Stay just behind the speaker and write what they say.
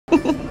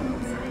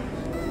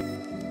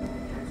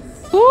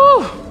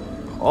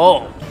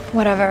Oh.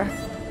 Whatever.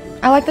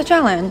 I like the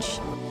challenge.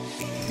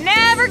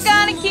 Never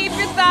gonna keep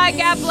your thigh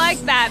gap like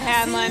that,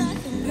 Hanlon.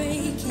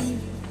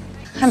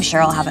 I'm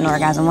sure I'll have an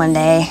orgasm one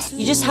day.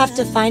 You just have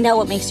to find out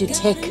what makes you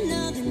tick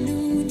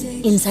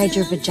inside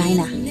your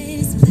vagina.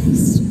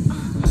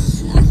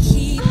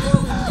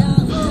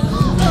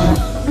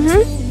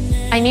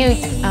 I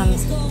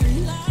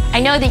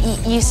know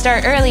that you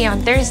start early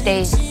on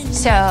Thursdays,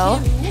 so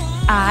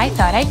I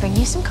thought I'd bring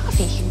you some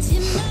coffee.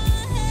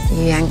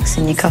 Yanks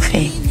in your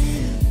coffee.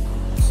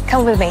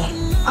 Come with me.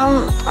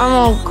 I'm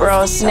all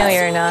gross. No,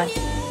 you're not.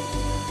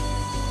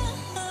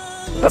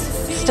 But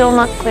still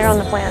not clear on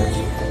the plan.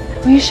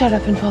 Will you shut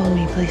up and follow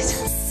me, please?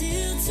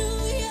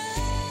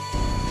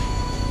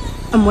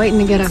 I'm waiting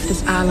to get off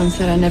this island so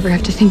that I never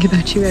have to think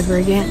about you ever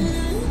again.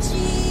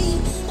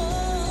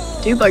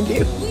 Do bug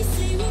you?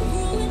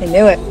 I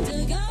knew it.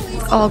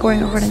 It's all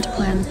going according to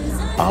plan.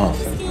 Oh,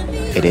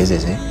 it is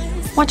it?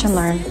 Watch and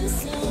learn.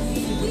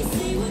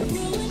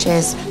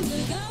 Cheers.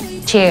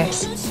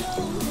 Cheers.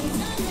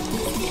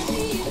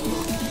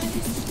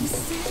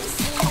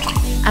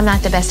 I'm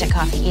not the best at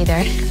coffee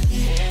either.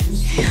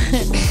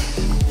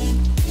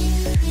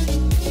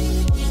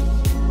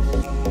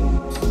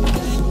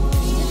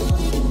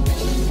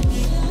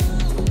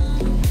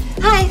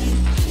 Hi.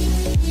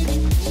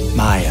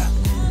 Maya,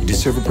 you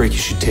deserve a break. You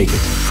should take it.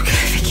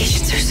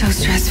 Vacations are so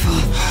stressful.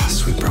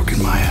 Sweet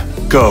broken Maya.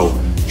 Go,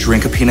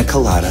 drink a pina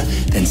colada,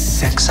 then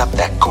sex up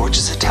that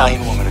gorgeous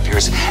Italian woman of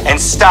yours, and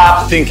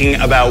stop thinking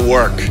about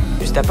work.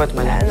 Juste ta pote,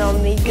 man. Ah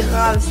non mais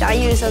grave,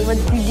 sérieux, ça se voit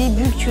depuis le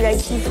début que tu la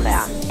kiffes,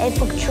 frère. Eh,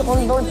 faut que tu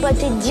rentres dans le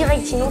pâté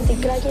direct, sinon t'es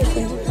claqué, je te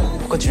le dis.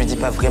 Pourquoi tu lui dis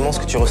pas vraiment ce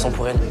que tu ressens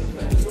pour elle?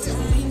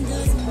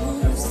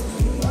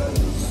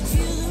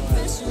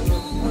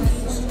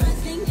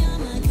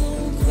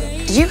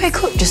 Did you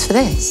wake up just for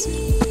this?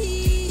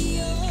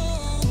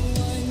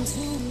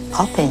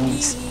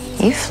 Poppins,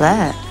 you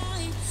flirt.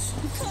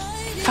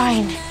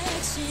 Fine.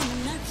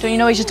 Don't you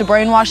know he's just a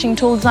brainwashing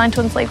tool designed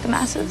to enslave the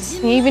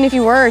masses? Even if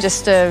you were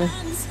just a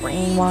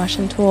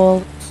brainwashing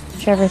tool,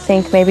 did you ever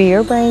think maybe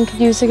your brain could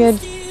use a good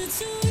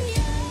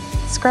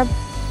scrub?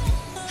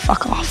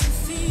 Fuck off.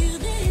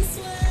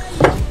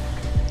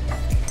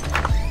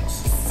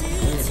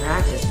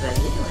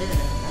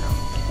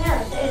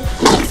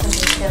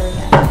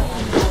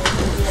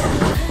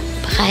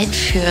 Bereit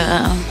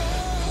für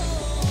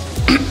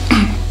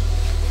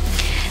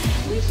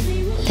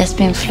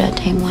Lesbian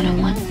Flirting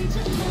 101?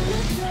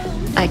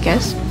 I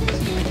guess.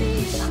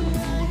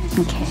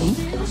 Okay.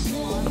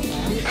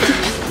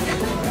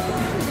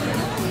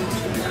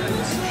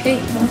 Hey.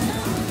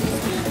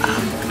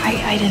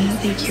 I didn't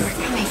think you were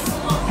coming.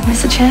 I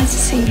missed a chance to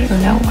see you.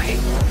 No way.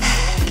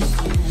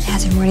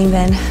 How's your morning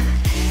been?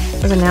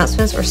 Those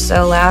announcements were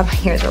so loud. My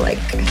ears were like...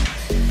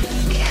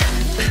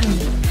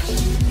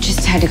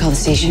 Just had to call the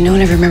station. No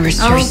one ever remembers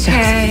your stuff.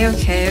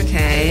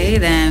 Okay.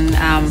 Then,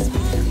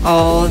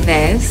 all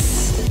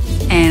this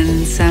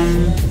and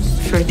some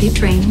fruity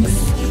drinks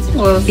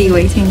will be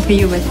waiting for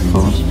you at the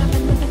pool.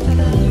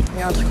 Il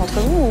y a un truc entre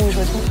vous ou je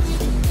me trompe?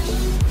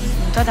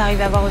 Toi,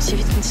 t'arrives à voir aussi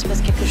vite quand il se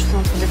passe quelque chose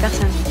entre deux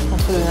personnes.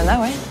 Entre deux nanas,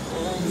 ouais.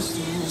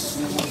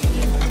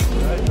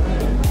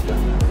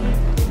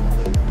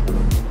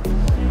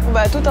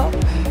 Bah, tout hein.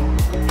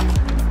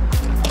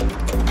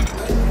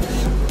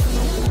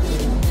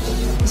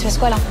 Il se passe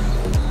quoi, là?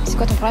 C'est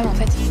quoi ton problème, en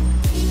fait?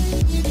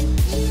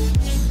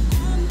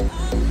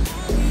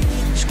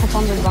 Je suis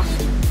contente de te voir.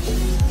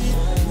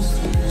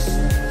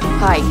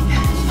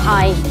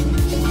 Hi.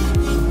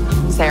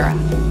 Sarah.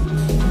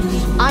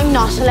 I'm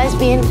not a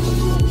lesbian.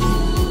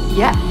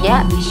 Yeah.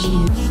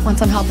 Want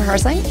some help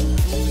rehearsing?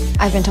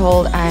 I've been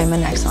told I'm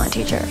an excellent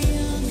teacher.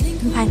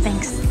 Fine,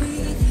 thanks.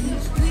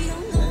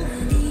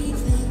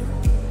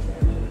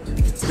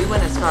 We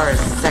went as far as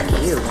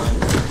Sekiu,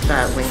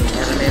 but we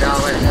never made all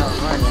the way to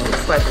California.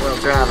 It's quite the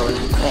world traveling.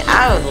 I mean,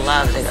 I would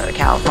love to go to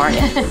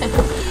California.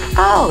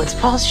 Oh, it's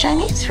Paul's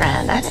Chinese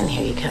friend. I didn't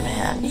hear you come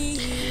in.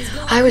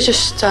 I was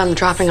just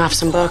dropping off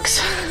some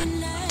books.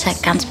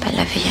 Zeig ganz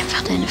beiläufig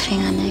einfach deine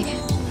Fingernägel.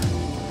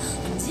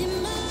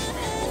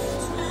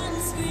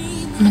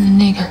 Meine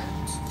Nägel.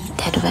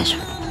 Ja, du weißt schon.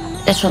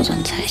 Das ist schon so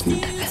ein Zeichen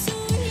untergehört.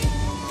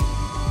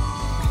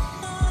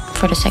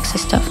 For the sexy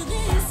stuff.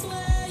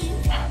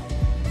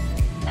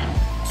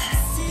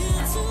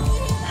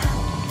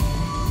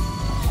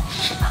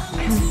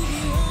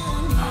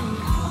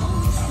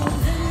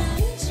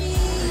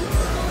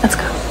 Let's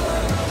go.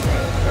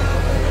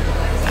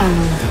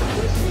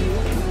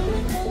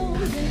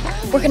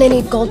 We're gonna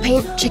need gold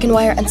paint, chicken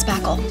wire, and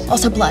spackle.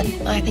 Also blood.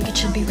 I think it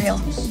should be real.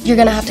 You're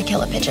gonna have to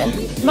kill a pigeon.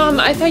 Mom,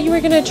 I thought you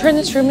were gonna turn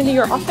this room into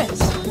your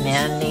office.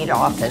 Men need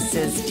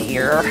offices,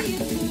 dear.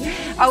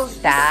 Oh,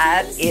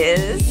 that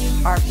is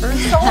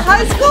Harper's old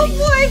high school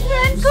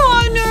boyfriend,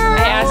 Connor.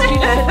 I asked you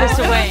to put this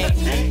away.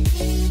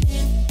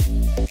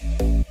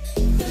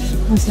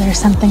 Was there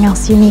something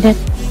else you needed?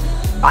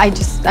 I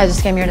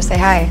just came here to say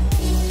hi.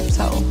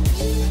 So,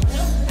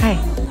 hi.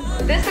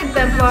 This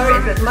exemplar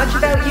is as much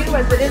about you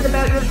as it is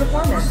about your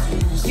performance.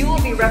 You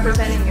will be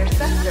representing your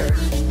sector.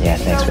 Yeah,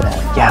 thanks for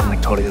that. Yeah, I'm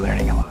like totally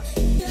learning a lot.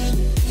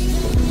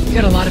 You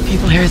got a lot of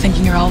people here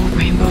thinking you're all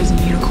rainbows and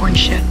unicorn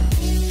shit.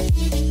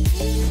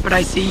 But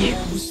I see you.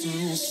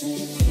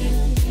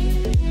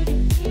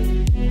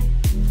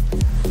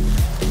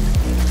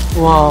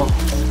 Whoa.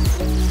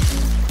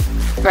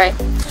 Right.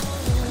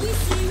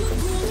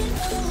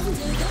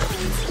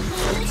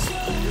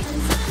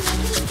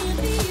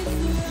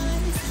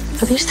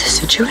 Are these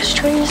deciduous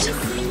trees?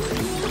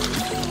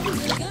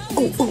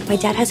 Oh, my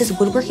dad has this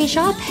woodworking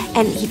shop,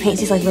 and he paints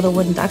these like little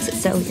wooden ducks.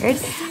 It's so weird.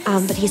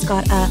 But he's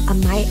got a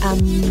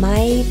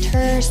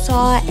miter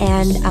saw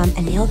and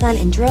a nail gun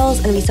and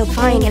drills, and he's so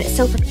fine, and it's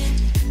so.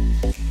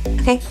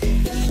 Okay.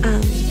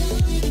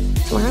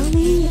 Tomorrow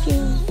maybe if you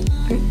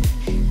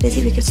aren't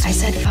busy, we could. I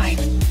said fine.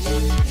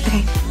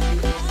 Okay.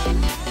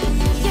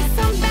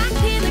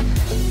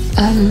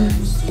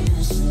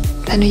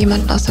 Wenn du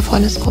jemanden aus der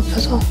Freundesgruppe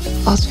so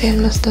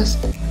auswählen müsstest.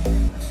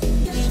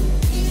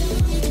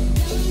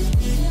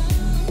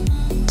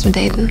 Zum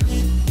Daten.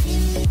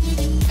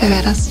 Wer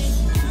wäre das?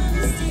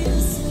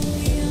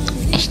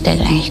 Ich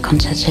date eigentlich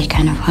grundsätzlich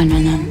keine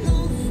Freundinnen.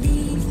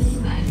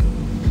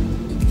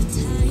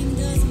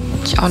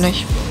 Ich auch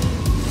nicht.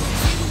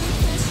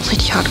 Das ist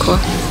richtig hardcore.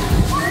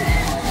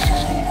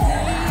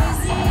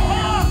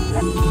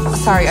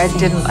 Sorry, I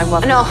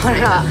wasn't. No.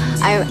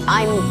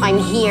 I'm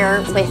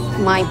here with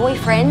my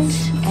boyfriend,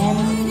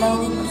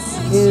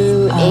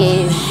 who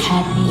is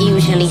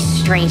usually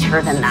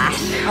straighter than that.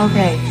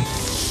 Okay.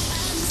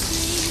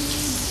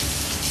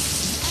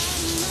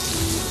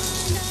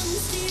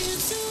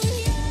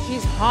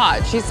 She's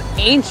hot. She's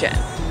ancient.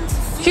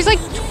 She's like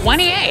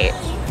 28.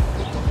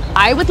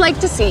 I would like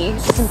to see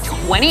some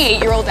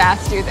 28-year-old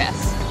ass do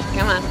this.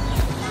 Come on.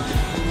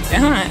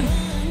 Come on.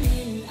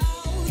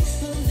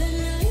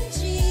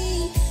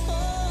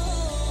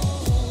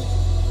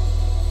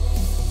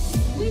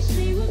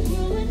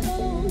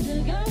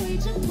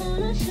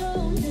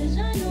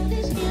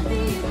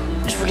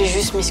 Je voulais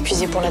juste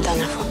m'excuser pour la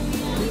dernière fois.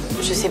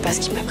 Je sais pas ce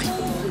qui m'a pris.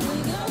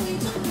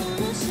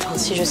 Enfin,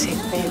 si je sais,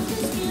 mais...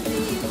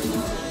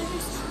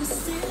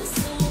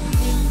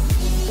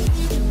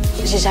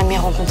 J'ai jamais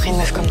rencontré une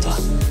meuf comme toi.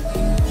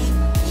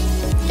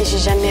 Et j'ai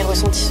jamais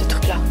ressenti ce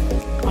truc-là.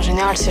 En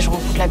général, c'est je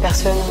rencontre la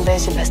personne, on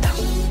baise et basta.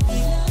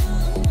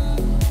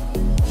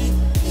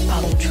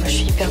 Pardon, tu vois, je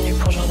suis hyper nulle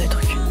pour ce genre de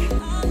truc.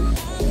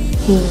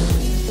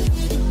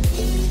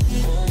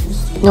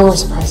 No more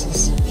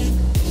surprises.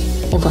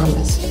 I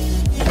promise.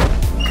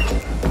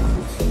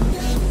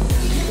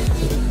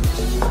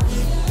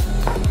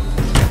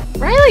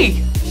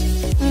 Riley!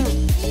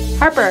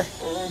 Harper.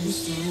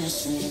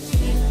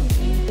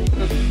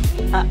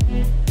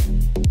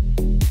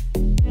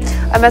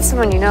 I met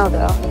someone you know,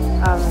 though.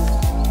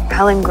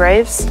 Helen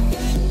Graves.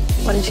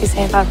 What did she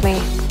say about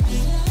me?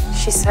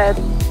 She said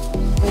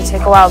it would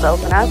take a while to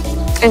open up.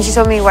 And she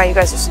told me why you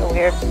guys are so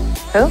weird.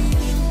 Who?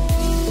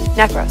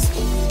 Necros.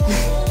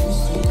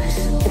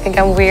 You think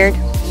I'm weird?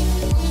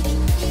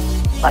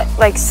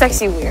 Like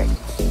sexy weird.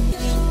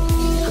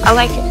 I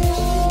like it.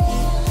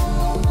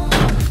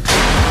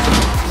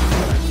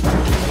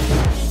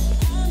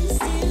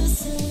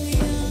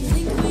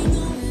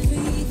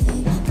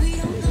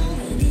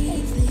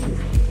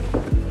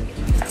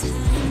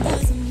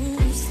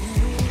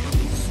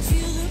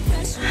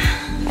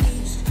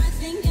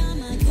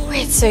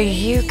 Wait, so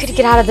you could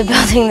get out of the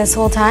building this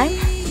whole time?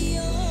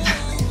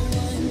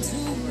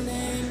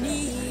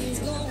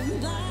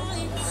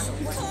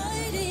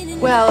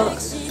 Well,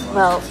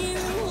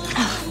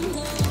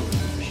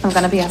 I'm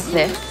gonna be at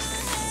this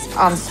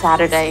on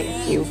Saturday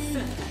if you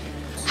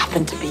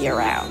happen to be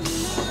around.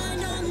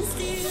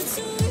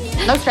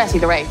 No stress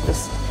either way,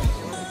 just...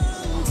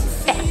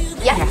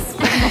 Yeah.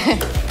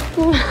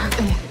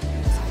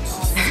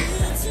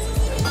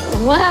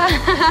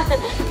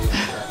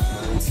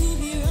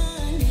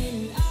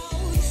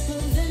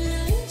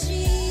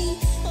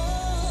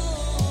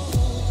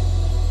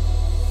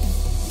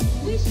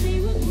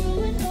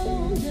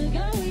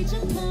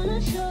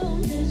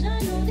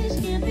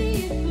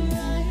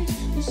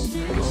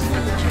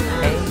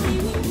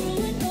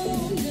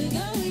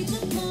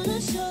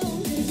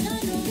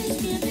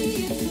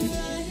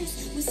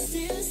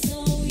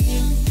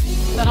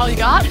 Is that all you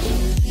got? I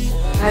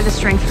have the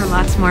strength for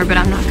lots more, but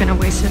I'm not gonna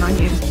waste it on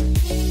you.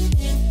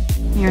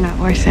 You're not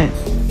worth it.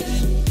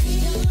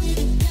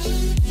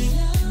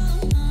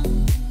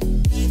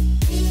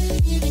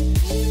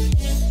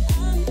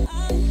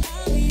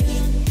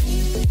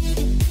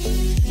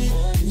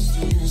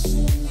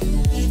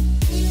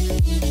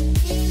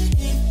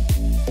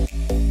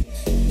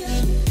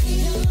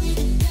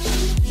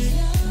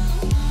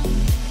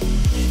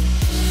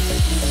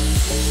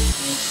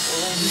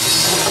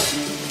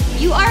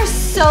 You are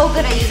so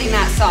good at using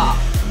that saw.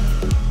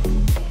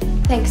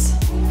 Thanks.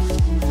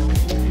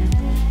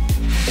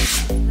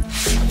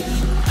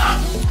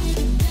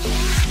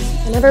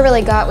 I never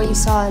really got what you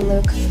saw in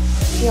Luke.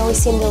 He always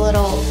seemed a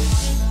little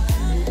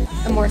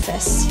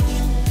amorphous.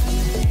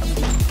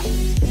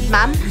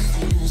 Mom,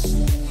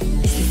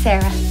 this is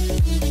Sarah.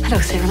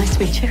 Hello, Sarah. Nice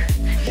to meet you.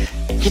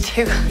 You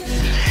too.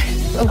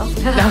 Oh,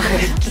 no.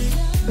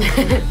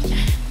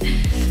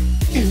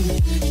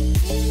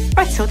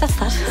 So that's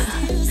that.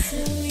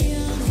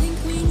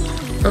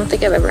 I don't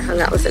think I've ever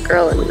hung out with a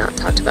girl and not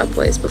talked about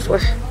boys before.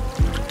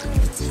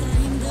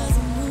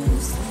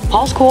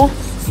 Paul's cool.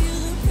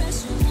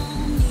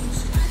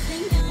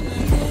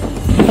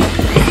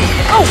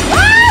 Oh,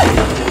 ah!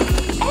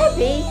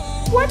 Abby,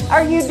 what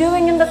are you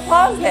doing in the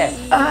closet?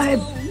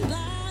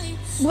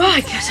 Well,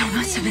 I guess I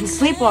must have been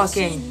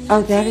sleepwalking.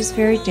 Oh, that is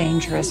very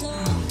dangerous.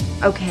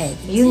 Okay,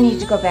 you need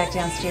to go back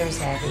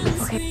downstairs, Abby.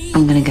 Okay.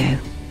 I'm gonna go.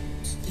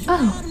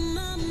 Oh.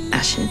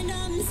 I should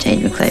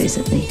change my clothes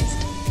at least.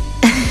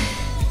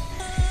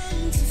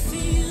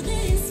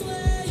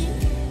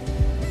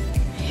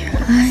 Your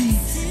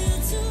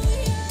eyes.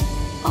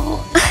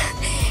 Oh,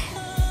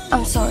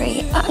 I'm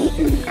sorry.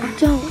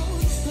 Don't.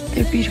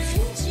 They're beautiful.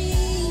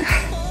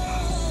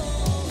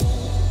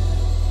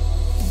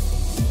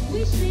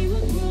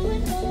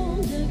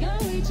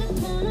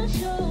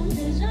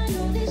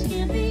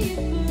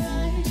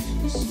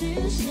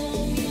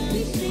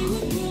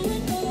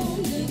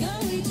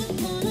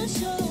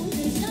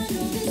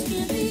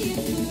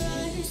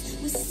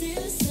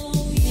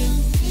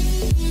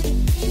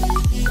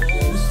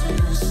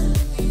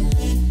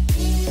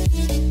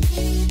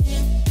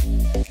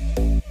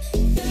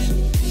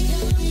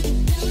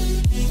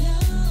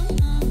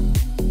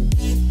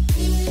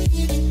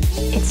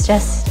 It's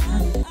just, I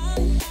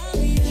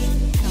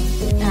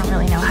don't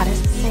really know how to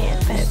say it,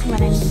 but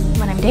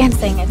when I'm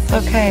dancing, it's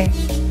Okay.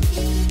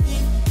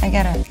 I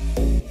get it.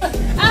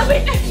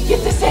 Abby,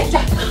 get the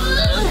Santa.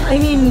 I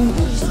mean,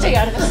 stay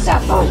out of the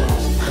stuff.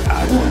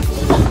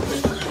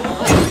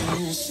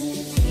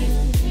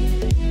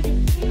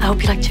 I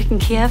hope you like chicken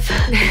Kiev.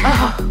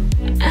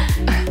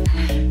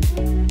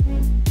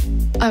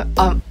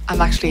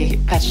 I'm actually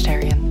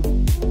vegetarian.